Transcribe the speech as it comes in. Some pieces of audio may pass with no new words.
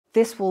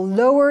This will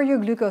lower your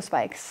glucose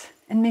spikes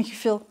and make you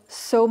feel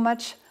so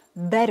much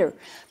better.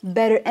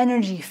 Better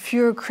energy,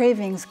 fewer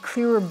cravings,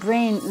 clearer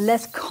brain,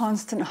 less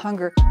constant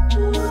hunger.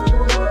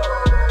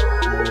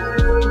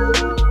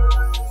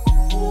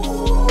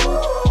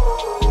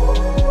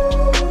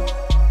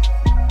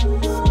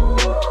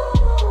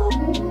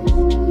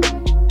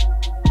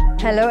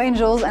 Hello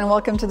angels and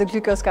welcome to the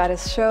Glucose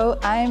Goddess Show.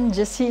 I'm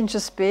Jessie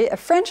Introspé, a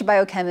French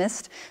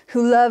biochemist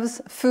who loves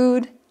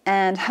food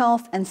and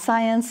health and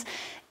science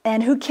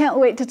and who can't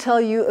wait to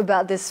tell you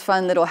about this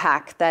fun little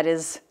hack that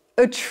is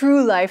a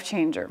true life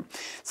changer.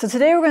 So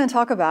today we're going to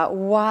talk about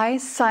why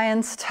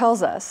science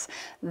tells us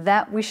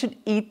that we should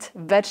eat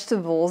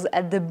vegetables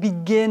at the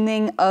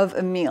beginning of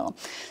a meal.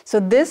 So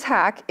this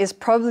hack is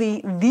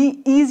probably the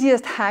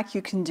easiest hack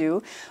you can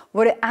do.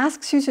 What it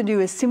asks you to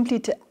do is simply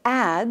to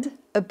add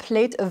a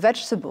plate of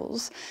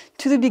vegetables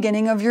to the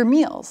beginning of your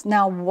meals.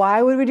 Now,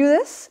 why would we do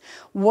this?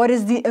 What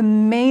is the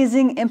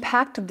amazing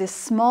impact of this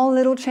small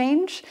little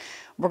change?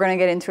 We're going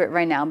to get into it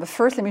right now, but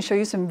first let me show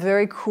you some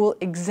very cool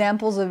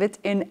examples of it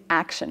in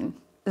action.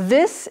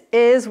 This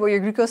is what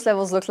your glucose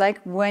levels look like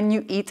when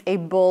you eat a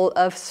bowl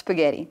of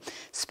spaghetti.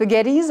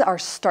 Spaghettis are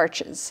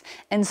starches,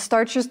 and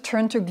starches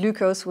turn to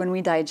glucose when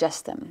we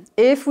digest them.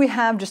 If we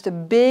have just a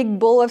big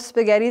bowl of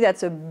spaghetti,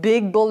 that's a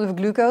big bowl of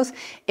glucose,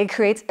 it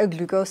creates a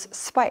glucose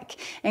spike.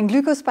 And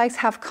glucose spikes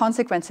have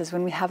consequences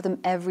when we have them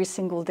every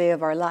single day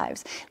of our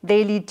lives.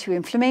 They lead to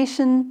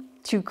inflammation,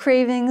 to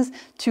cravings,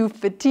 to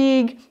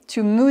fatigue,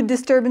 to mood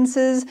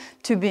disturbances,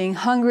 to being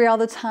hungry all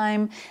the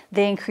time.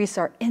 They increase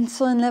our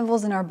insulin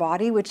levels in our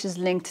body, which is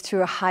linked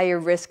to a higher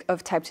risk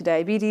of type 2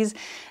 diabetes.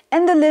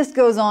 And the list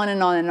goes on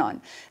and on and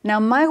on. Now,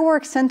 my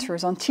work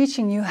centers on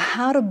teaching you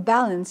how to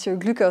balance your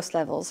glucose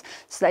levels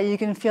so that you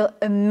can feel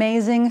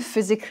amazing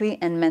physically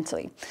and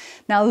mentally.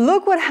 Now,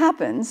 look what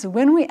happens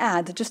when we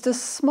add just a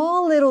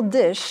small little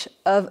dish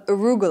of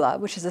arugula,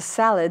 which is a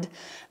salad,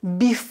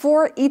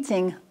 before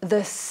eating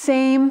the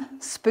same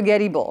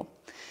spaghetti bowl.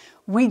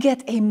 We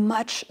get a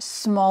much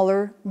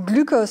smaller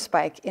glucose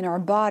spike in our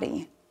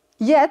body.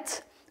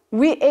 Yet,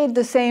 we ate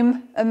the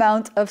same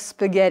amount of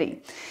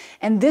spaghetti.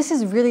 And this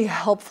is really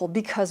helpful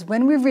because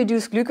when we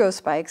reduce glucose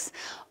spikes,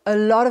 a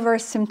lot of our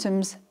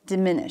symptoms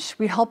diminish.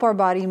 We help our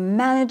body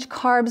manage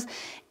carbs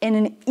in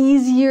an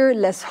easier,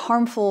 less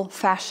harmful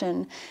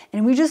fashion.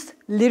 And we just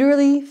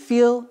literally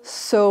feel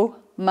so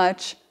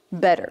much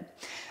better.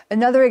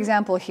 Another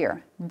example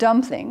here,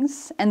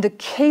 dumplings, and the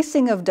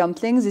casing of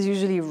dumplings is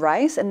usually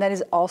rice, and that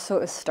is also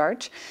a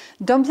starch.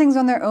 Dumplings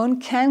on their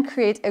own can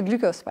create a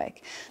glucose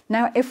spike.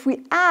 Now, if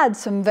we add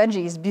some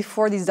veggies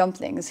before these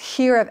dumplings,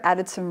 here I've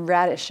added some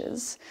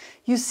radishes,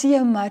 you see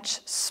a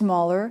much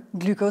smaller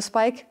glucose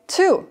spike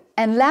too.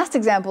 And last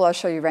example I'll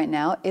show you right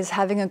now is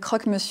having a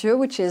croque-monsieur,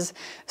 which is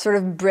sort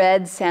of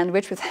bread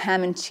sandwich with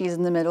ham and cheese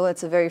in the middle.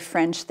 It's a very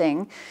French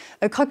thing.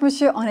 A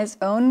croque-monsieur on its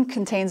own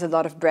contains a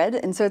lot of bread,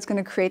 and so it's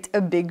going to create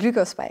a big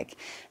glucose spike.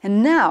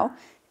 And now,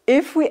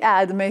 if we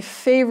add my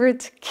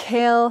favorite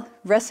kale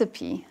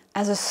recipe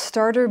as a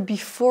starter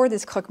before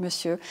this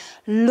croque-monsieur,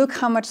 look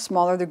how much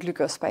smaller the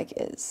glucose spike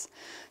is.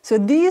 So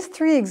these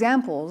three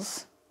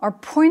examples are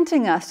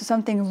pointing us to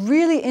something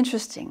really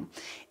interesting.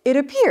 It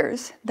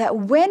appears that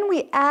when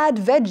we add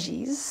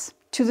veggies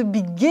to the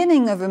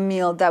beginning of a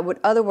meal that would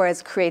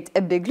otherwise create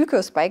a big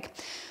glucose spike,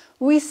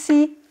 we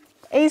see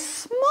a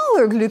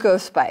smaller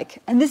glucose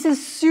spike. And this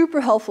is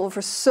super helpful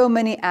for so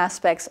many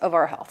aspects of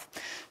our health.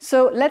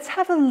 So let's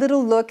have a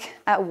little look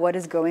at what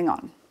is going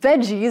on.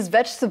 Veggies,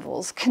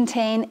 vegetables,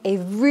 contain a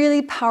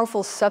really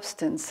powerful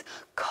substance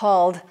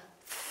called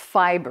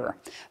fiber.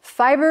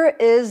 Fiber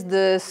is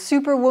the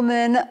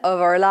superwoman of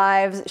our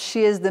lives.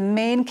 She is the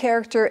main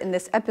character in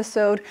this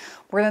episode.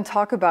 We're going to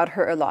talk about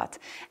her a lot.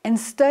 And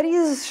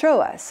studies show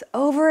us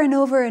over and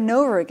over and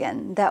over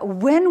again that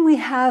when we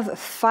have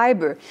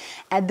fiber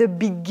at the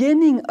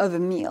beginning of a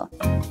meal,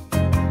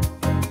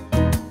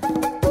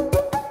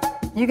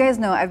 you guys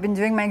know I've been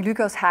doing my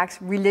glucose hacks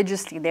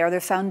religiously. They are the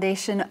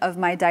foundation of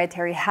my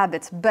dietary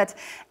habits, but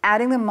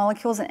adding the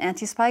molecules and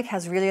anti-spike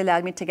has really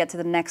allowed me to get to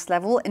the next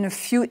level in a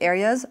few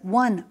areas.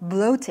 One,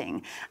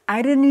 bloating.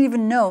 I didn't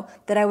even know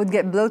that I would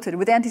get bloated.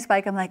 With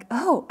anti-spike, I'm like,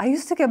 oh, I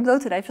used to get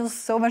bloated. I feel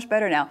so much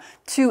better now.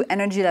 2,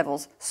 energy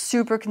levels,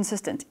 super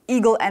consistent.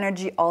 Eagle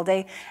energy all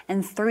day.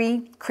 And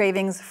 3,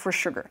 cravings for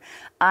sugar.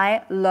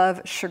 I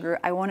love sugar.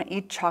 I want to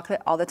eat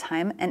chocolate all the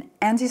time, and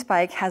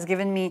anti-spike has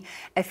given me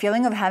a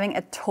feeling of having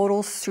a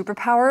total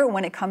superpower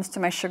when it comes to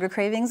my sugar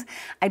cravings.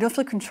 I don't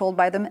feel controlled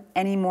by them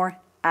anymore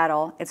at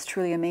all. It's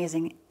truly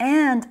amazing.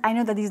 And I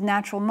know that these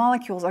natural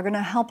molecules are going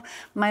to help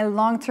my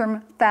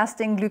long-term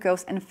fasting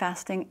glucose and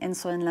fasting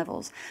insulin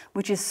levels,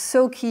 which is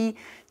so key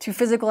to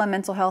physical and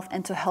mental health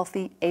and to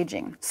healthy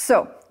aging.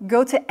 So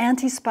go to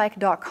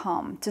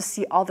antispike.com to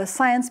see all the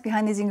science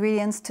behind these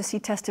ingredients, to see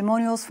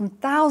testimonials from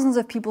thousands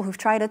of people who've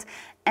tried it,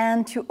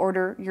 and to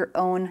order your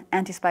own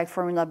anti-spike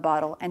formula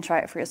bottle and try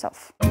it for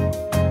yourself.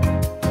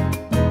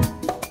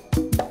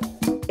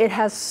 It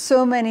has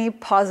so many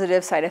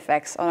positive side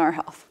effects on our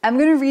health. I'm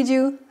going to read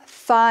you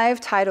 5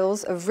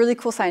 titles of really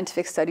cool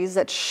scientific studies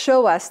that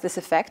show us this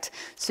effect,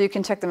 so you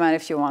can check them out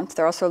if you want.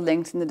 They're also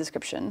linked in the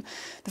description.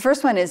 The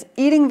first one is,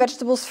 eating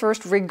vegetables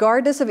first,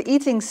 regardless of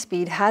eating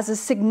speed, has a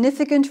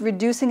significant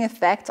reducing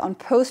effect on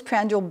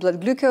postprandial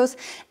blood glucose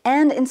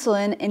and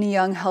insulin in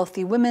young,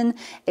 healthy women,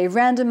 a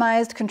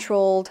randomized,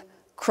 controlled,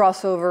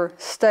 crossover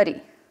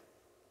study.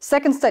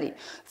 Second study,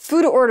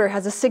 food order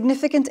has a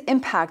significant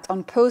impact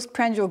on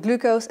postprandial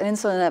glucose and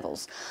insulin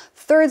levels.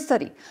 Third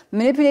study,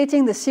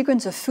 manipulating the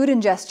sequence of food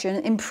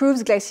ingestion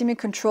improves glycemic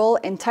control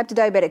in type 2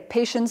 diabetic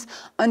patients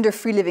under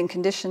free living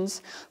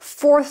conditions.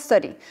 Fourth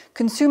study,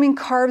 consuming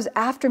carbs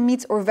after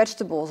meats or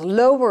vegetables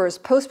lowers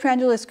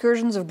postprandial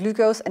excursions of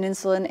glucose and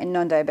insulin in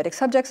non-diabetic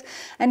subjects.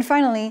 And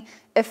finally,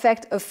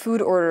 effect of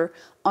food order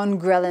on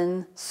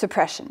ghrelin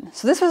suppression.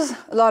 So this was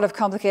a lot of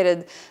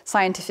complicated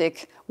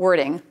scientific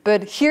wording,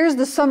 but here's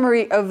the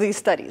summary of these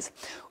studies.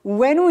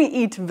 When we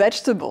eat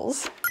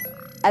vegetables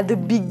at the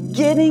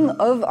beginning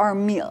of our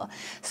meal,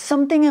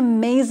 something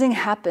amazing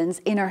happens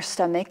in our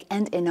stomach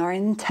and in our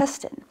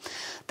intestine.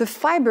 The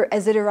fiber,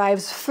 as it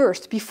arrives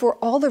first, before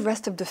all the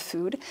rest of the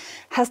food,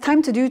 has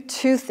time to do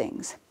 2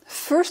 things.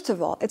 First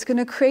of all, it's going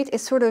to create a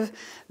sort of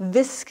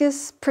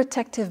viscous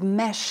protective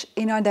mesh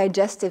in our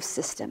digestive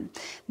system.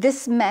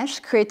 This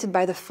mesh created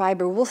by the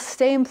fiber will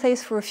stay in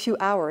place for a few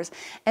hours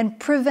and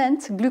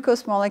prevent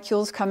glucose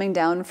molecules coming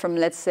down from,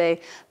 let's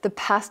say, the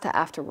pasta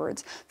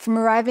afterwards, from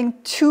arriving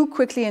too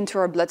quickly into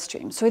our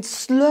bloodstream. So it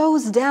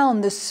slows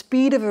down the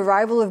speed of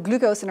arrival of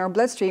glucose in our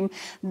bloodstream.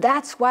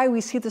 That's why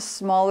we see the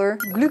smaller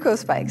glucose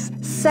spikes.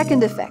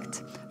 Second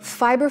effect.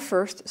 Fiber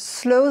first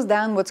slows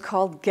down what's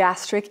called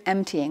gastric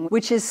emptying,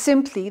 which is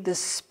simply the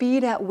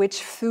speed at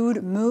which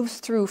food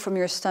moves through from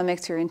your stomach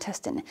to your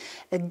intestine.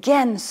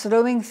 Again,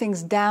 slowing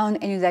things down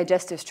in your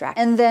digestive tract.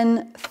 And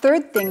then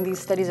third thing these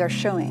studies are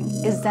showing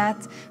is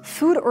that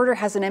food order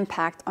has an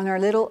impact on our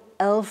little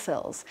L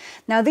cells.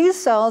 Now these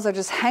cells are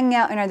just hanging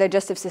out in our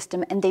digestive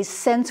system and they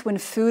sense when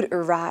food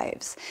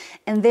arrives.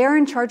 And they're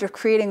in charge of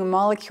creating a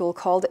molecule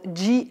called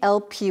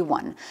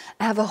GLP-1.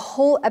 I have a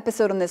whole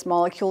episode on this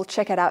molecule,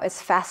 check it out,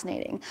 it's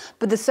fascinating.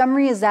 But the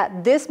summary is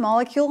that this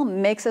molecule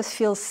makes us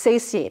feel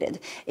satiated.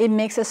 It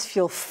makes us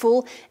feel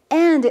full,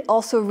 and it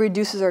also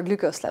reduces our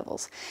glucose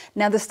levels.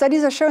 Now the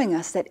studies are showing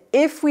us that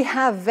if we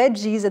have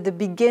veggies at the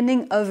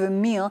beginning of a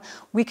meal,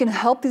 we can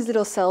help these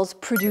little cells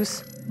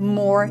produce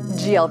more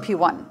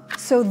GLP-1.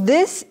 So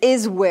this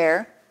is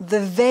where the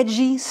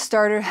veggie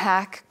starter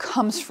hack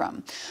comes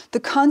from. The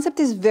concept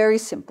is very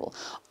simple.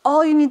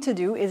 All you need to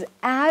do is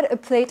add a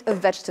plate of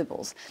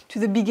vegetables to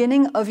the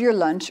beginning of your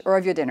lunch or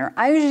of your dinner.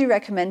 I usually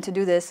recommend to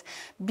do this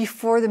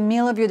before the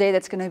meal of your day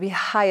that's going to be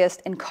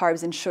highest in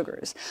carbs and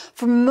sugars.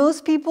 For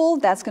most people,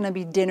 that's going to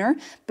be dinner,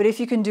 but if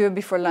you can do it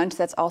before lunch,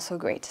 that's also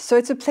great. So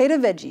it's a plate of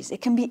veggies. It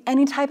can be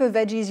any type of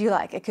veggies you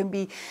like. It can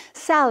be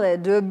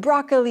salad,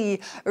 broccoli,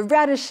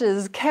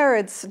 radishes,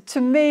 carrots,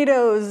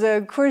 tomatoes,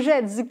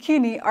 courgettes,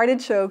 zucchini,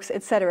 artichokes,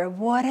 etc.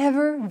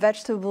 Whatever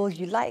vegetable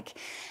you like.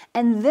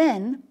 And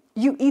then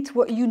you eat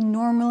what you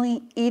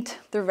normally eat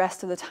the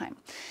rest of the time.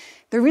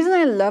 The reason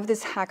I love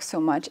this hack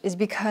so much is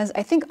because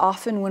I think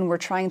often when we're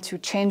trying to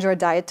change our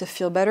diet to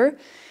feel better,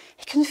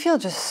 it can feel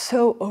just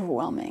so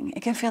overwhelming.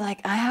 It can feel like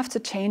I have to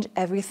change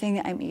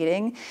everything I'm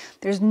eating.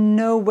 There's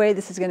no way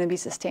this is going to be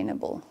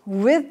sustainable.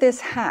 With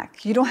this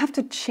hack, you don't have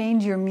to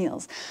change your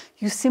meals.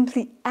 You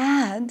simply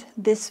add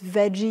this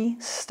veggie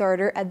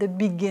starter at the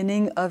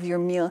beginning of your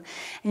meal,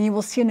 and you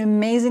will see an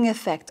amazing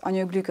effect on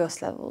your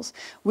glucose levels,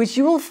 which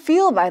you will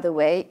feel, by the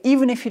way,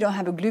 even if you don't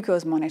have a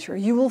glucose monitor.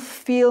 You will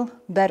feel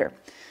better,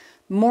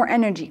 more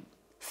energy,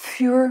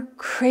 fewer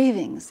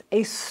cravings,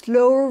 a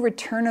slower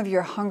return of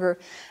your hunger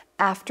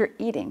after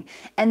eating.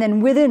 And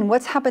then within,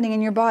 what's happening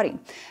in your body?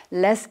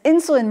 Less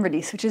insulin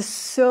release, which is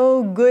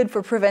so good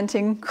for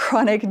preventing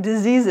chronic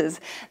diseases.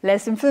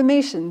 Less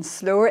inflammation,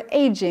 slower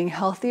aging,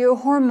 healthier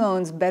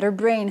hormones, better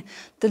brain.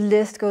 The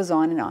list goes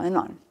on and on and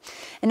on.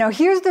 And now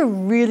here's the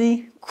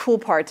really cool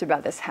part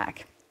about this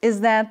hack,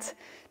 is that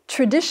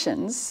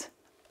traditions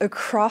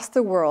across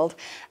the world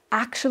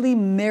actually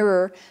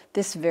mirror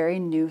this very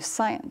new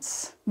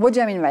science. What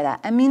do I mean by that?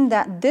 I mean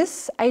that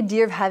this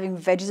idea of having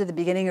veggies at the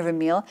beginning of a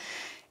meal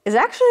is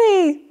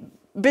actually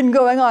been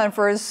going on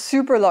for a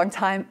super long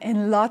time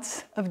in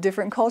lots of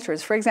different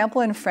cultures. For example,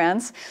 in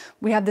France,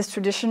 we have this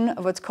tradition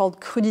of what's called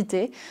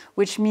crudité,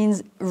 which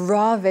means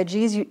raw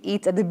veggies you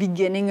eat at the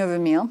beginning of a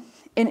meal.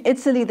 In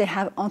Italy, they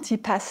have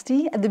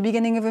antipasti at the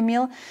beginning of a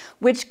meal,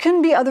 which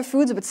can be other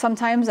foods, but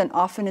sometimes and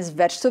often is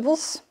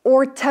vegetables.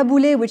 Or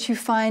tabouleh, which you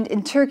find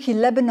in Turkey,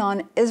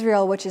 Lebanon,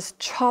 Israel, which is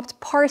chopped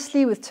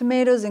parsley with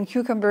tomatoes and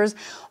cucumbers,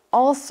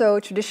 also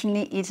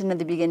traditionally eaten at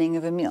the beginning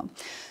of a meal.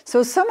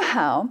 So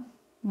somehow,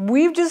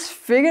 we've just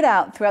figured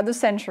out throughout the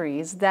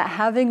centuries that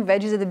having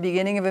veggies at the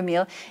beginning of a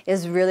meal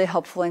is really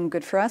helpful and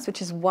good for us, which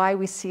is why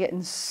we see it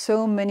in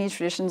so many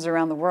traditions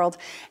around the world.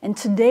 And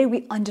today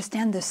we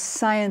understand the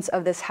science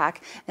of this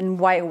hack and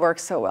why it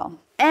works so well.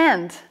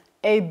 And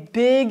A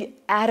big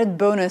added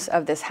bonus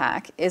of this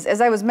hack is,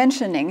 as I was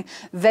mentioning,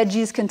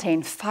 veggies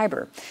contain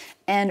fiber.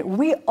 And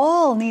we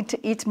all need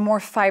to eat more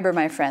fiber,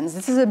 my friends.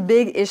 This is a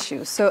big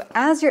issue. So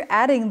as you're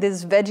adding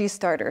this veggie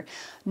starter,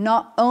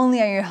 not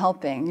only are you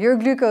helping your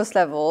glucose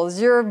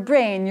levels, your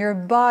brain, your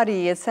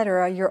body,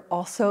 etc., you're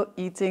also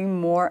eating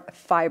more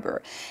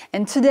fiber.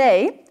 And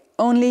today,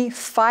 only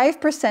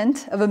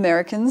 5% of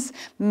Americans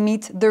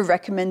meet the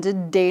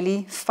recommended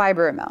daily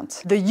fiber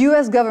amount. The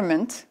US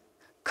government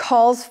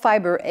calls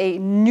fiber a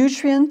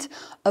nutrient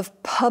of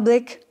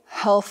public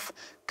health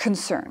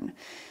concern.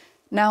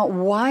 Now,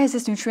 why is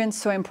this nutrient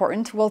so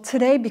important? Well,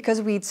 today,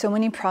 because we eat so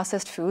many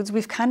processed foods,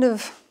 we've kind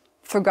of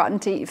forgotten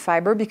to eat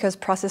fiber because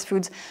processed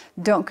foods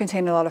don't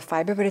contain a lot of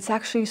fiber, but it's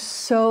actually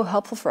so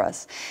helpful for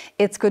us.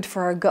 It's good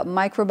for our gut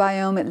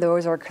microbiome, it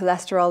lowers our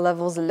cholesterol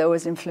levels, it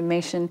lowers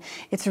inflammation.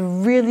 It's a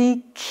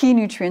really key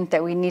nutrient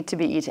that we need to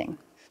be eating.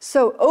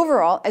 So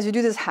overall, as you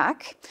do this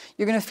hack,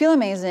 you're gonna feel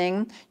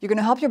amazing, you're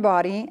gonna help your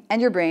body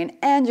and your brain,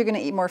 and you're gonna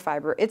eat more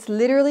fiber. It's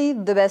literally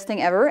the best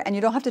thing ever, and you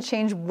don't have to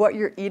change what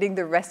you're eating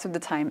the rest of the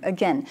time.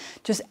 Again,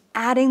 just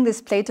adding this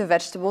plate of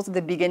vegetables at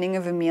the beginning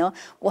of a meal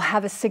will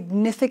have a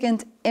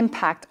significant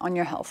impact on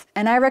your health.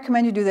 And I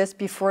recommend you do this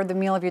before the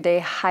meal of your day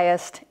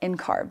highest in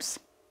carbs.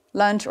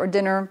 Lunch or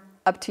dinner,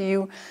 up to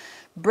you.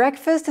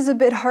 Breakfast is a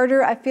bit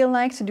harder, I feel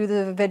like, to do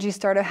the veggie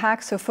starter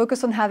hack, so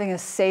focus on having a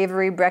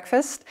savory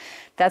breakfast.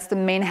 That's the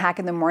main hack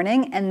in the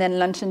morning, and then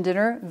lunch and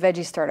dinner,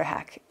 veggie starter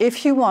hack.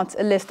 If you want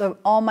a list of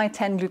all my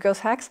 10 glucose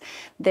hacks,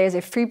 there's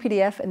a free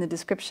PDF in the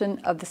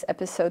description of this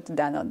episode to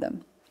download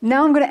them.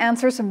 Now I'm going to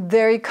answer some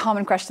very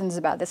common questions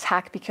about this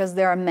hack because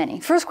there are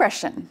many. First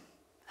question,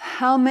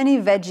 how many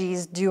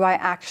veggies do I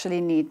actually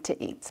need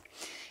to eat?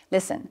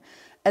 Listen.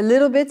 A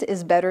little bit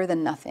is better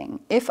than nothing.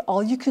 If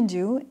all you can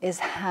do is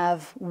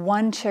have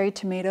one cherry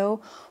tomato,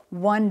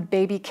 one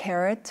baby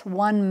carrot,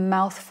 one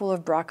mouthful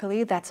of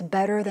broccoli, that's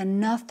better than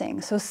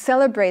nothing. So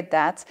celebrate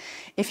that.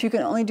 If you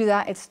can only do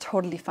that, it's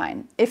totally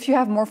fine. If you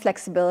have more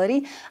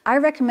flexibility, I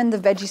recommend the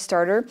veggie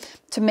starter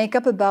to make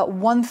up about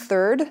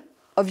 1/3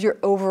 of your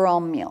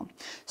overall meal.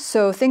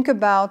 So think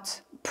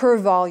about per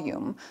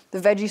volume, the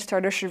veggie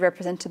starter should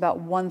represent about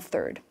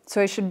 1/3.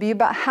 So it should be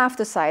about half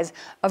the size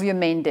of your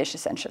main dish,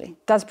 essentially.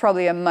 That's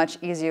probably a much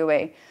easier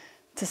way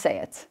to say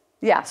it.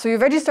 Yeah, so your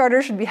veggie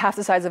starter should be half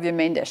the size of your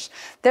main dish.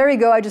 There we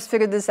go, I just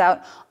figured this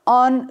out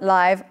on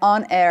live,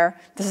 on air.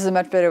 This is a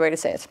much better way to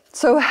say it.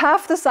 So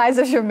half the size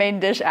of your main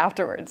dish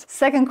afterwards.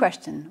 Second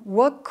question,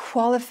 what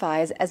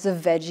qualifies as a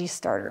veggie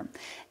starter?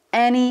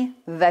 Any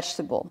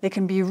vegetable. They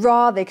can be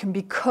raw, they can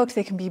be cooked,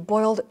 they can be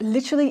boiled,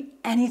 literally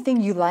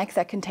anything you like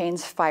that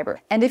contains fiber.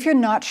 And if you're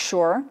not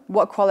sure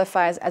what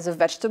qualifies as a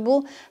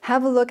vegetable,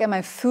 have a look at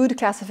my food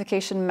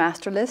classification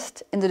master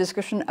list in the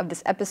description of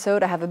this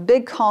episode. I have a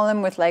big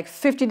column with like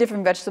 50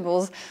 different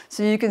vegetables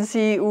so you can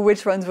see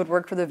which ones would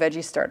work for the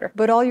veggie starter.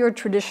 But all your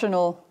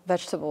traditional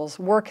vegetables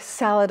work,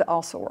 salad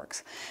also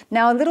works.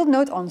 Now a little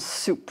note on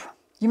soup.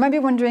 You might be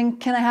wondering,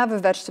 can I have a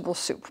vegetable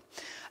soup?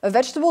 A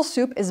vegetable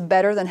soup is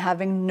better than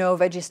having no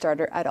veggie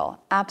starter at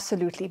all,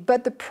 absolutely.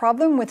 But the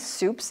problem with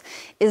soups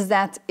is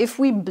that if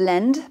we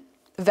blend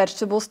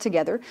vegetables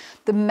together,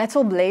 the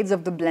metal blades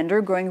of the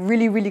blender going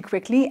really, really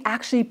quickly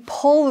actually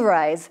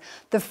pulverize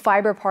the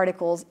fiber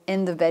particles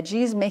in the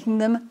veggies, making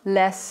them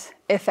less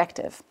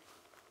effective.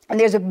 And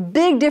there's a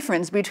big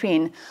difference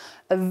between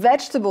a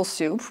vegetable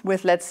soup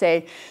with, let's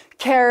say,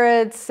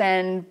 carrots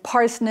and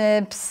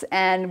parsnips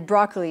and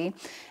broccoli,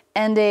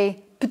 and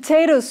a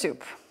potato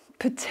soup.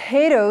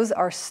 Potatoes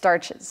are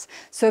starches.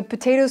 So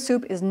potato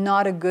soup is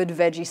not a good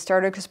veggie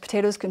starter because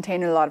potatoes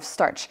contain a lot of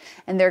starch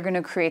and they're going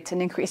to create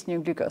an increase in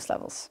your glucose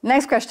levels.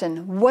 Next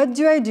question, what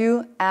do I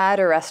do at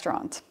a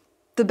restaurant?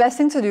 The best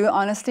thing to do,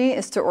 honestly,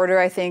 is to order,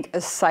 I think, a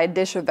side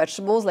dish of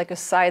vegetables, like a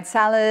side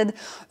salad,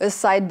 a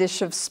side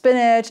dish of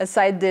spinach, a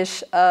side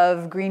dish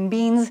of green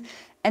beans,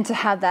 and to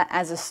have that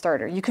as a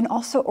starter. You can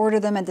also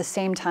order them at the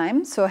same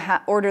time. So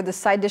order the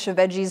side dish of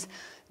veggies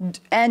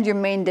and your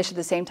main dish at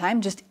the same time.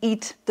 Just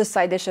eat the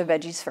side dish of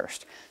veggies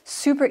first.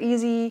 Super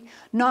easy,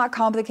 not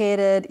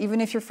complicated.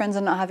 Even if your friends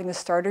are not having a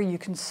starter, you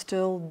can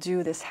still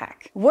do this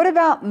hack. What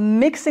about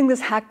mixing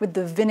this hack with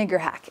the vinegar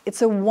hack?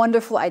 It's a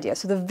wonderful idea.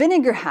 So the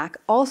vinegar hack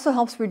also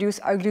helps reduce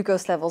our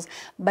glucose levels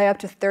by up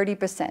to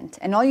 30%.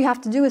 And all you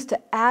have to do is to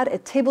add a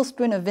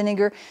tablespoon of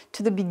vinegar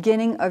to the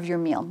beginning of your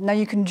meal. Now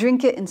you can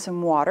drink it in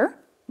some water.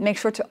 Make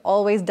sure to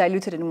always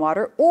dilute it in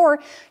water,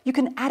 or you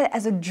can add it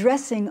as a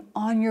dressing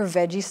on your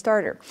veggie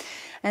starter.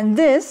 And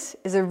this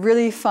is a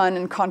really fun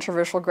and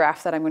controversial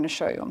graph that I'm going to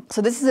show you. So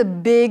this is a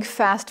big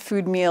fast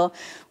food meal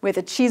with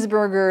a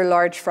cheeseburger,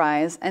 large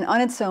fries, and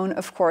on its own,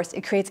 of course,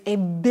 it creates a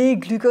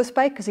big glucose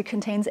spike because it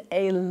contains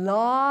a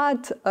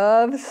lot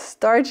of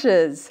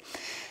starches.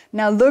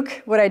 Now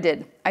look what I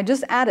did. I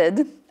just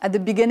added, at the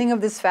beginning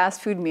of this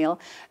fast food meal,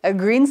 a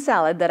green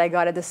salad that I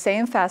got at the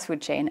same fast food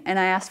chain, and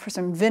I asked for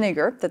some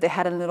vinegar that they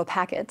had in a little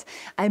packet.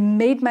 I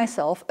made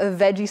myself a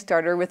veggie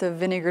starter with a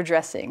vinegar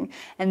dressing,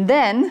 and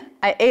then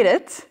I ate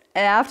it,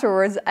 and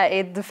afterwards I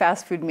ate the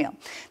fast food meal.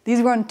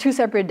 These were on 2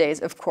 separate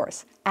days, of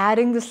course.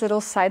 Adding this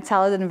little side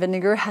salad and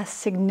vinegar has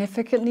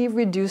significantly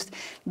reduced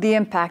the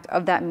impact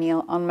of that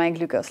meal on my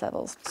glucose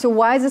levels. So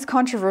why is this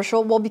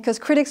controversial? Well, because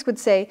critics would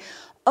say,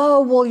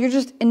 oh, well, you're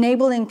just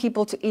enabling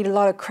people to eat a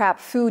lot of crap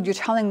food. You're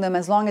telling them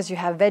as long as you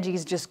have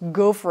veggies, just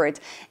go for it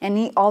and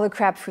eat all the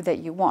crap food that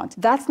you want.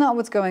 That's not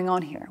what's going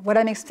on here. What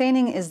I'm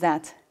explaining is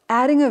that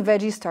adding a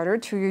veggie starter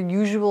to your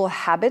usual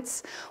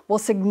habits will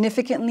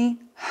significantly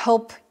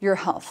help your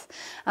health.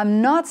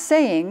 I'm not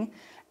saying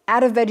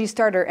add a veggie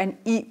starter and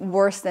eat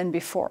worse than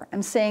before.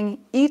 I'm saying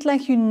eat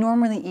like you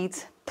normally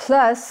eat,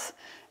 plus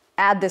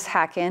add this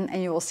hack in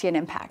and you will see an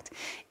impact.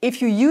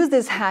 If you use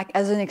this hack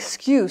as an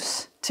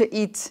excuse to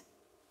eat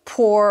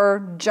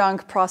poor,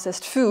 junk,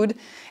 processed food,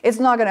 it's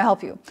not going to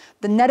help you.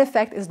 The net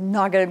effect is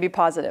not going to be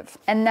positive.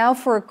 And now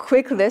for a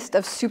quick list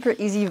of super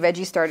easy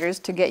veggie starters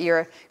to get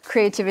your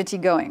creativity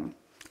going.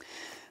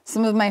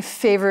 Some of my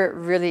favorite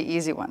really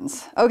easy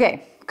ones.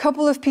 Okay,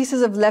 couple of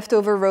pieces of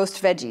leftover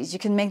roast veggies. You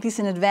can make these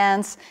in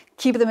advance,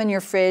 keep them in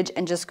your fridge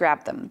and just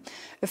grab them.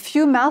 A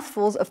few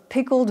mouthfuls of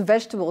pickled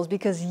vegetables,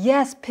 because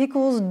yes,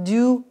 pickles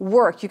do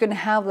work. You can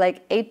have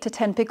like 8 to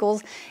 10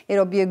 pickles.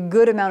 It'll be a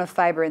good amount of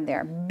fiber in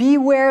there.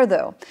 Beware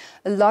though,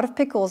 a lot of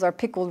pickles are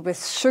pickled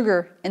with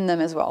sugar in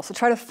them as well. So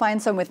try to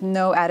find some with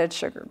no added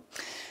sugar.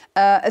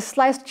 A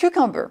sliced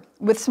cucumber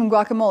with some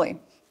guacamole.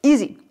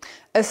 Easy.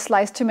 A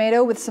sliced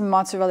tomato with some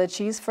mozzarella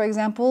cheese, for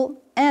example.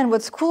 And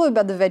what's cool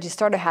about the veggie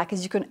starter hack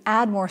is you can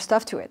add more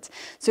stuff to it.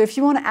 So if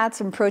you want to add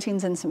some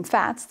proteins and some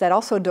fats that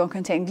also don't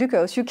contain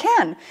glucose, you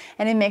can,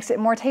 and it makes it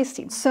more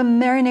tasty. Some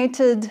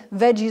marinated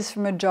veggies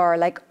from a jar,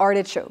 like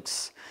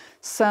artichokes.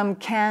 Some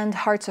canned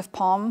hearts of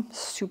palm,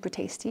 super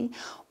tasty.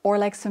 Or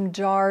like some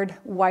jarred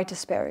white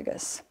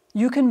asparagus.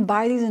 You can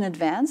buy these in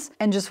advance,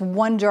 and just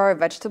 1 jar of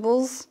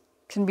vegetables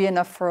can be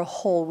enough for a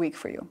whole week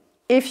for you.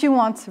 If you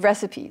want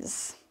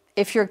recipes,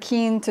 if you're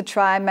keen to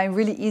try my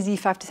really easy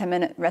 5 to 10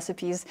 minute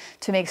recipes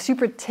to make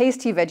super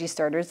tasty veggie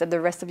starters that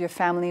the rest of your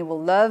family will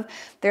love,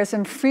 there are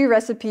some free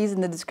recipes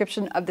in the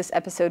description of this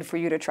episode for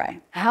you to try.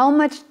 How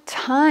much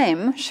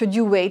time should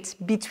you wait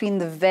between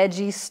the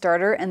veggie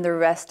starter and the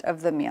rest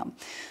of the meal?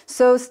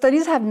 So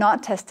studies have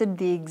not tested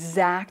the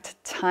exact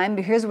time,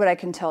 but here's what I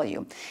can tell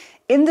you.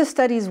 In the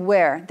studies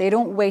where they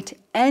don't wait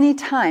any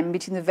time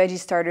between the veggie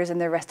starters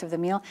and the rest of the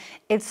meal,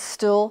 it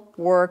still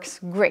works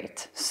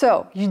great.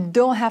 So you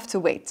don't have to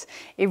wait.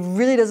 It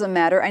really doesn't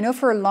matter. I know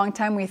for a long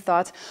time we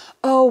thought,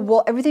 oh,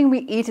 well, everything we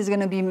eat is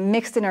going to be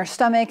mixed in our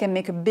stomach and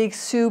make a big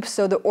soup,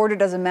 so the order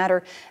doesn't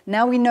matter.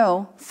 Now we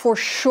know for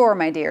sure,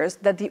 my dears,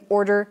 that the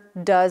order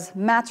does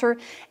matter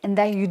and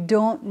that you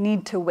don't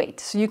need to wait.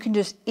 So you can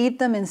just eat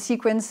them in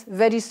sequence,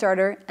 veggie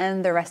starter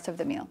and the rest of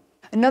the meal.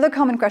 Another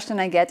common question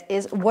I get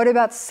is, what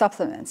about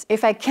supplements?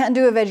 If I can't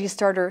do a veggie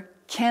starter,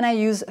 can I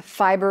use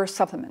fiber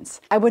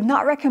supplements? I would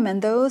not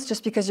recommend those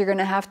just because you're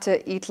gonna have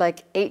to eat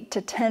like 8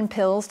 to 10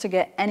 pills to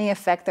get any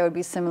effect that would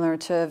be similar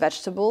to a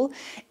vegetable.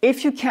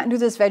 If you can't do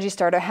this veggie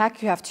starter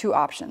hack, you have 2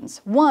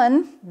 options.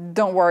 1,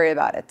 don't worry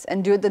about it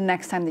and do it the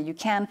next time that you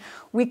can.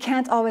 We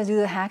can't always do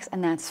the hacks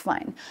and that's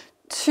fine.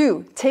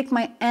 2, take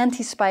my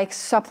anti-spike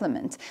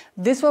supplement.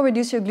 This will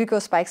reduce your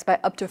glucose spikes by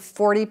up to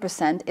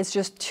 40%. It's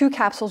just 2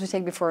 capsules you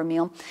take before a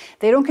meal.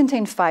 They don't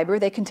contain fiber,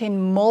 they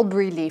contain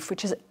mulberry leaf,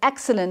 which is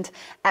excellent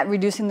at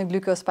reducing the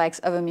glucose spikes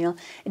of a meal.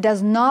 It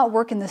does not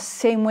work in the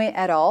same way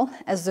at all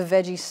as the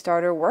veggie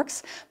starter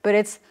works, but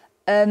it's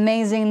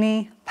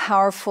amazingly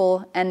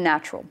powerful and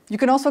natural. You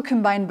can also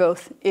combine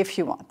both if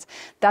you want.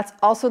 That's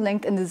also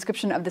linked in the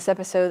description of this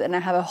episode, and I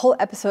have a whole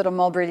episode on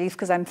mulberry leaf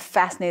because I'm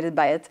fascinated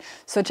by it,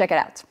 so check it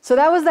out. So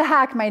that was the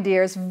hack, my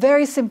dears.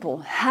 Very simple.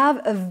 Have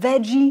a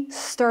veggie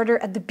starter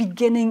at the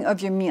beginning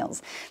of your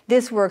meals.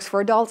 This works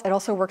for adults, it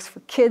also works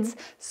for kids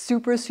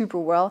super, super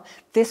well.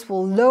 This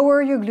will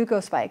lower your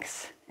glucose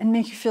spikes and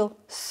make you feel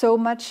so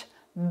much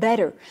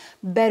better.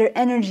 Better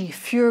energy,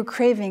 fewer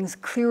cravings,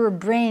 clearer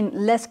brain,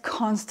 less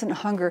constant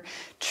hunger.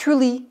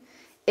 Truly,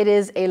 it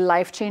is a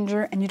life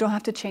changer and you don't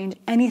have to change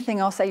anything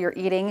else that you're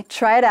eating.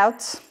 Try it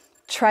out.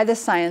 Try the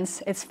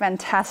science. It's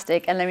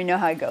fantastic and let me know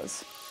how it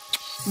goes.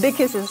 Big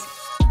kisses.